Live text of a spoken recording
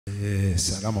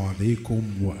السلام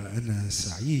عليكم، وأنا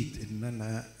سعيد إن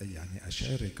أنا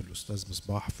أشارك الأستاذ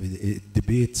مصباح في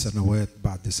الديبيت سنوات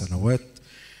بعد سنوات.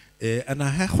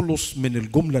 أنا هخلص من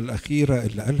الجملة الأخيرة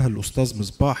اللي قالها الأستاذ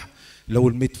مصباح: لو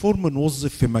الميتفورمين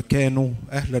وظف في مكانه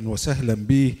أهلا وسهلا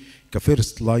به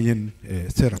كفيرست لاين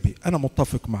ثيرابي. أنا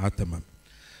متفق معاه تماما.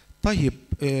 طيب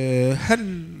هل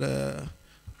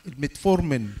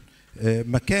الميتفورمين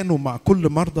مكانه مع كل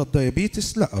مرضى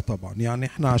الديابيتس؟ لا طبعا،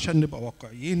 احنا عشان نبقى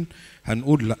واقعيين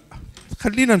هنقول لا.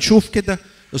 خلينا نشوف كده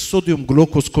الصوديوم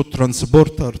جلوكوز كود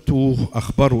ترانسبورتر 2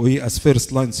 اخباره ايه as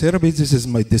first line therapy. This is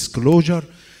my disclosure,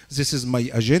 this is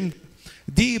my agenda.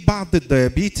 دي بعض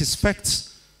الديابيتس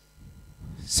فاكتس.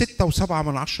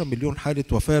 6.7 مليون حالة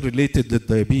وفاة ريليتد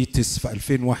للديابيتس في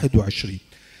 2021.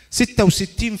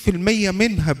 66%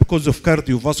 منها because of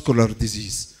cardiovascular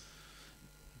disease.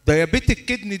 Diabetic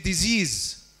kidney disease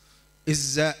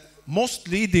is the most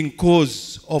leading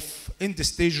cause of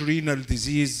end-stage renal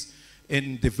disease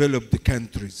in developed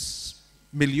countries.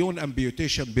 Million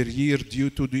amputation per year due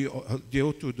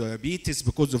to diabetes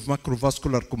because of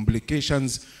macrovascular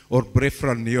complications or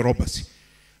peripheral neuropathy.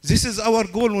 This is our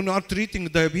goal when we are treating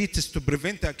diabetes, to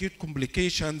prevent acute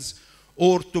complications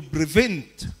or to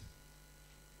prevent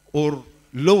or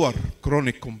lower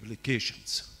chronic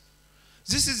complications.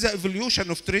 This is the evolution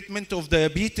of treatment of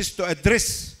diabetes to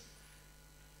address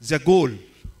the goal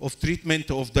of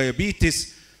treatment of diabetes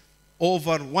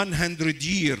over 100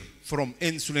 years from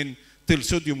insulin till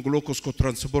sodium glucose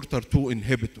cotransporter 2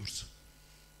 inhibitors.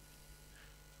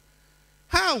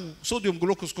 How sodium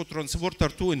glucose cotransporter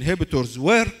 2 inhibitors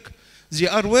work? They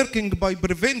are working by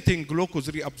preventing glucose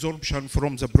reabsorption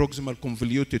from the proximal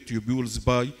convoluted tubules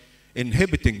by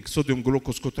inhibiting sodium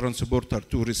glucose cotransporter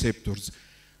 2 receptors,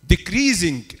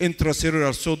 decreasing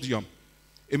intracellular sodium,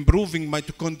 improving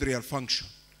mitochondrial function.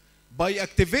 By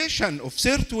activation of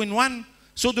SIRT1,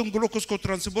 sodium glucose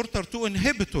cotransporter 2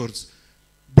 inhibitors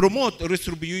promote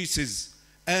erythropoiesis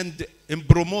and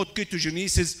promote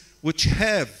ketogenesis, which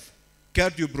have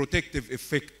cardioprotective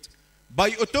effect.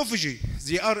 By autophagy,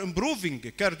 they are improving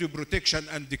cardioprotection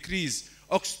and decrease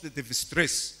oxidative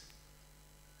stress.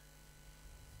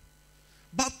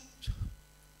 But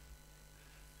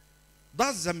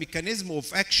does the mechanism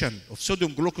of action of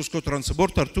sodium glucose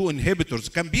cotransporter 2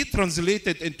 inhibitors can be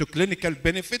translated into clinical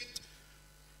benefit?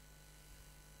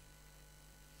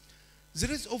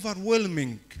 There is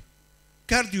overwhelming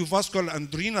cardiovascular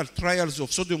and renal trials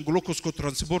of sodium glucose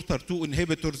cotransporter 2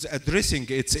 inhibitors addressing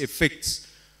its effects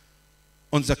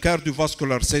on the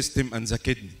cardiovascular system and the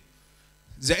kidney.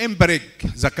 The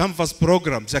EMBRIG, the CANVAS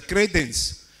program, the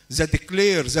CREDENCE, the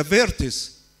DECLARE, the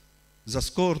VERTIS, the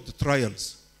SCORED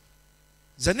trials.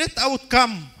 The net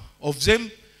outcome of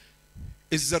them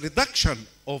is the reduction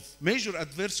of major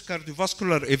adverse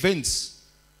cardiovascular events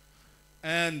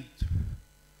and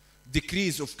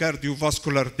decrease of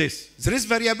cardiovascular death. There is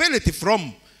variability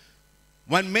from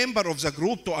one member of the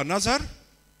group to another,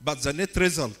 but the net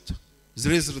result,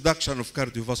 there is reduction of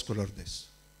cardiovascular death.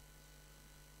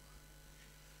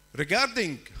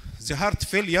 Regarding the heart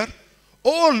failure,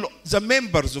 all the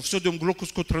members of sodium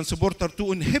glucose cotransporter 2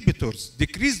 inhibitors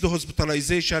decrease the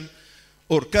hospitalization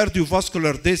or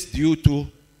cardiovascular death due to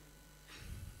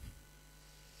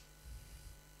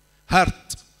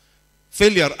heart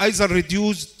failure, either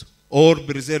reduced or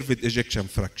preserved ejection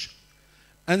fraction.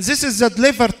 And this is the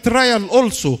liver trial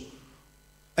also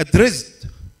addressed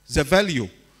the value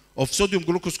of sodium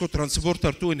glucose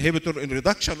cotransporter 2 inhibitor in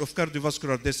reduction of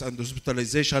cardiovascular death and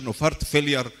hospitalization of heart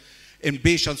failure in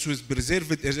patients with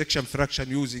preserved ejection fraction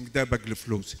using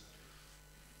dapagliflozin.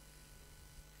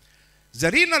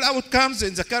 The renal outcomes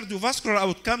in the cardiovascular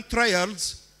outcome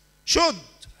trials showed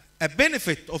a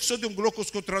benefit of sodium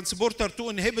glucose cotransporter 2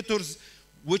 inhibitors,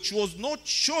 which was not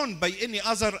shown by any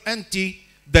other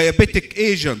anti-diabetic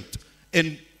agent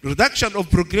in reduction of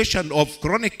progression of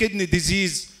chronic kidney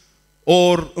disease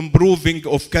or improving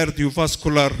of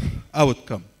cardiovascular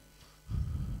outcome.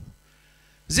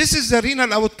 This is the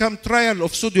renal outcome trial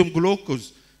of sodium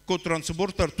glucose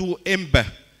cotransporter 2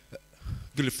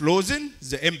 empagliflozin,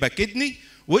 the EMBA kidney,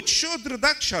 which showed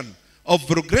reduction of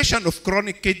progression of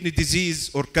chronic kidney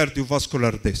disease or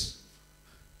cardiovascular death.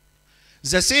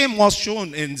 The same was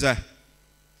shown in the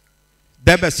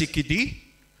DAPA-CKD,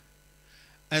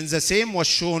 and the same was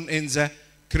shown in the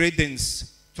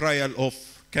CREDENCE trial of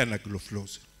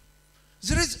canagliflozin.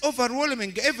 There is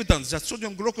overwhelming evidence that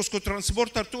sodium glucose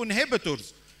cotransporter 2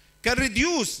 inhibitors can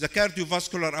reduce the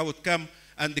cardiovascular outcome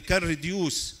and can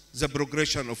reduce the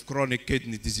progression of chronic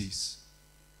kidney disease.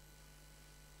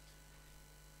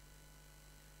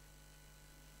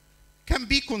 Can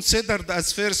be considered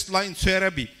as first-line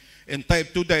therapy in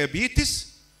type 2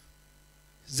 diabetes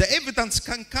the evidence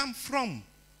can come from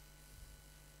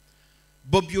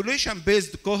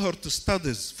population-based cohort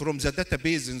studies from the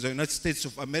database in the United States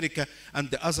of America and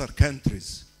the other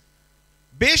countries.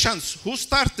 Patients who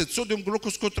started sodium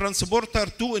glucose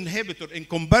cotransporter 2 inhibitor in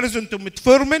comparison to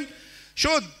metformin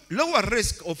showed lower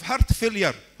risk of heart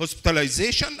failure,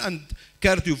 hospitalization, and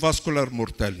cardiovascular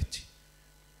mortality.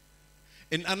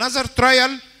 In another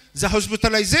trial, the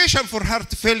hospitalization for heart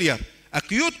failure,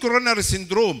 acute coronary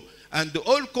syndrome, and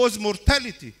all-cause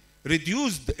mortality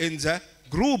reduced in the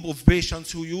group of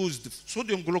patients who used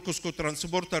sodium glucose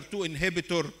cotransporter 2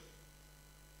 inhibitor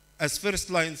as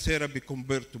first-line therapy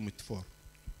compared to metformin.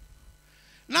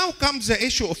 Now comes the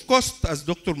issue of cost, as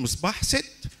Dr. Misbah said.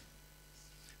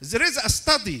 There is a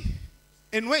study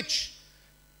in which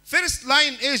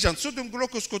first-line agents, sodium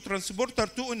glucose cotransporter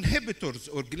 2 inhibitors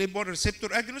or GLP-1 receptor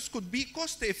agonists, could be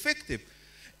cost-effective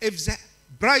if the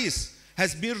price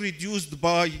has been reduced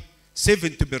by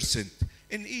 70%.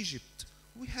 In Egypt,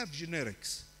 we have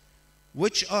generics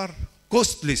which are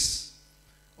costless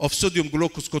of sodium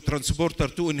glucose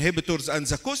cotransporter 2 inhibitors, and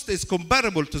the cost is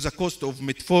comparable to the cost of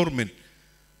metformin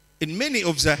in many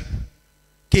of the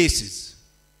cases.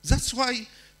 That's why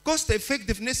cost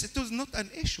effectiveness, it was not an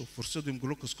issue for sodium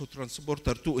glucose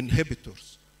cotransporter 2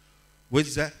 inhibitors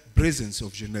with the presence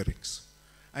of generics.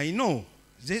 I know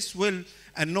this will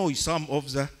annoy some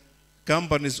of the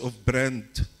companies of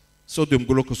brand sodium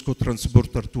glucose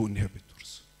cotransporter 2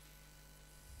 inhibitors.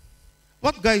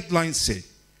 What guidelines say?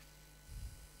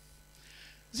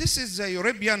 This is the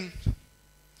European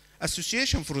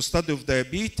Association for the Study of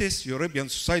Diabetes, European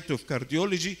Society of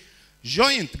Cardiology,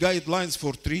 joint guidelines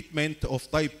for treatment of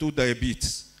type 2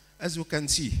 diabetes. As you can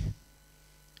see,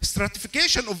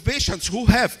 stratification of patients who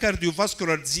have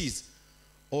cardiovascular disease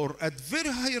or at very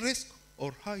high risk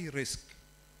or high risk.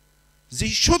 They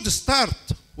should start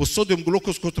with sodium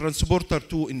glucose cotransporter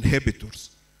 2 inhibitors.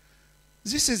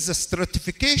 This is the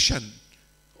stratification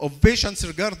of patients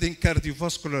regarding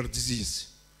cardiovascular disease.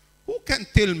 Who can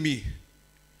tell me?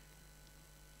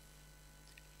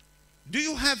 Do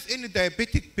you have any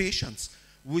diabetic patients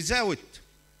without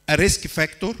a risk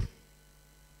factor?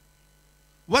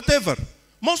 Whatever.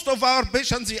 Most of our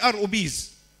patients, they are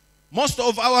obese. Most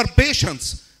of our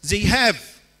patients, they have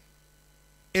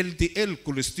LDL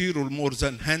cholesterol more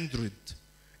than 100.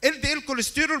 LDL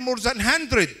cholesterol more than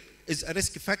 100 is a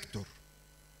risk factor.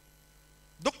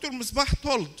 Dr. Misbah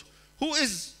told who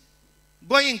is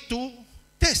going to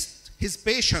test his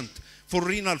patient for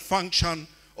renal function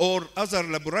or other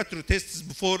laboratory tests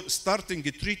before starting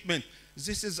a treatment.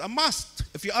 This is a must.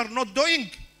 If you are not doing,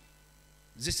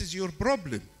 this is your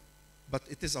problem, but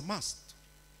it is a must.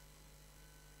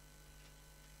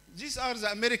 These are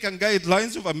the American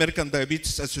guidelines of American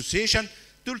Diabetes Association.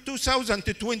 Till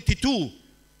 2022,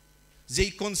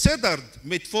 they considered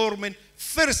metformin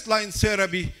first-line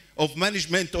therapy of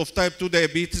management of type 2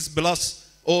 diabetes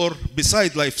plus or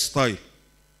beside lifestyle.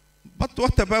 But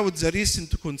what about the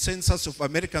recent consensus of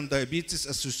American Diabetes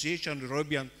Association,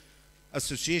 European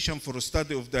Association for the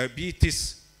Study of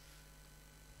Diabetes,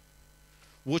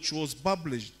 which was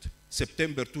published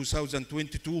September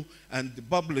 2022 and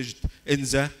published in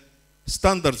the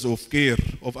Standards of Care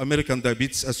of American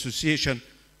Diabetes Association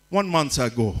 1 month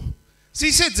ago.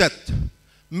 They said that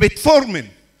metformin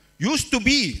used to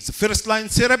be the first-line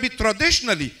therapy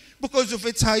traditionally because of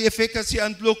its high efficacy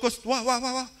and low cost,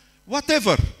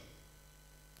 whatever.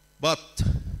 But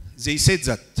they said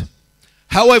that.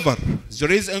 However,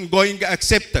 there is ongoing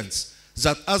acceptance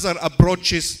that other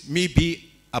approaches may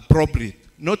be appropriate,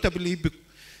 notably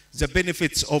the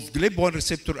benefits of GLP-1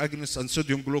 receptor agonists and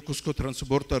sodium glucose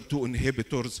cotransporter 2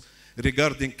 inhibitors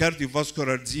regarding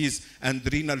cardiovascular disease and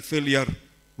renal failure,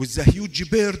 with the huge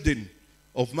burden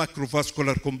of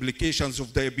macrovascular complications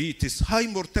of diabetes, high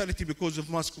mortality because of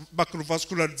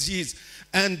macrovascular disease,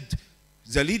 and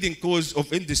the leading cause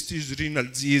of end-stage renal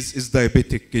disease is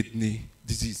diabetic kidney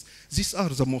disease. These are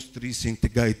the most recent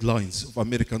guidelines of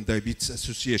American Diabetes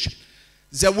Association.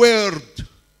 The word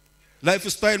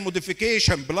lifestyle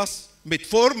modification plus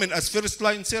metformin as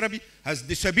first-line therapy has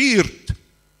disappeared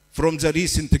from the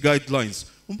recent guidelines.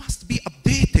 We must be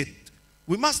updated.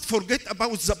 We must forget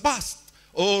about the past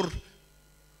or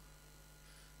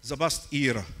the past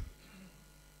era.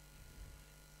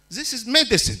 This is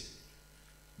medicine.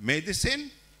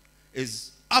 Medicine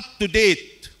is up to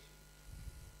date.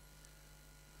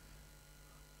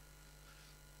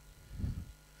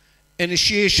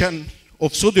 Initiation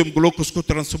of sodium glucose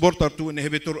cotransporter 2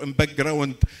 inhibitor in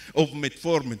background of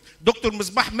metformin. Dr.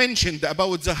 Misbah mentioned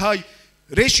about the high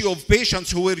ratio of patients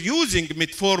who were using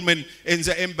metformin in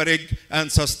the EMBAREG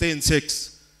and SUSTAIN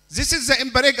 6. This is the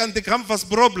EMBAREG and the CANVAS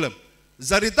problem.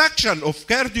 the reduction of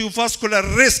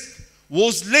cardiovascular risk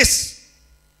was less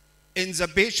in the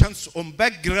patients on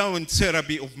background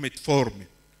therapy of metformin.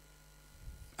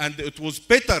 And it was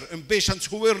better in patients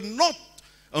who were not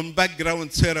on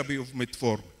background therapy of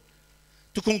metformin.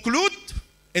 To conclude,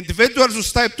 individuals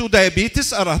with type 2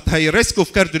 diabetes are at high risk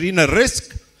of cardiorenal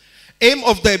risk. Aim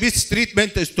of diabetes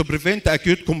treatment is to prevent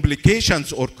acute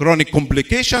complications or chronic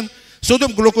complication.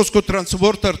 Sodium glucose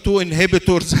cotransporter 2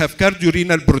 inhibitors have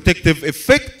cardiorenal protective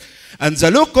effect, and the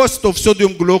low cost of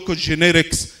sodium glucose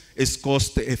generics is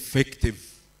cost effective.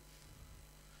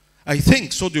 I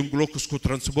think sodium glucose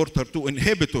cotransporter 2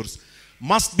 inhibitors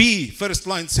must be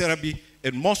first-line therapy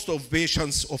in most of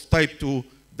patients of type 2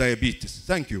 diabetes.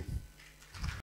 Thank you.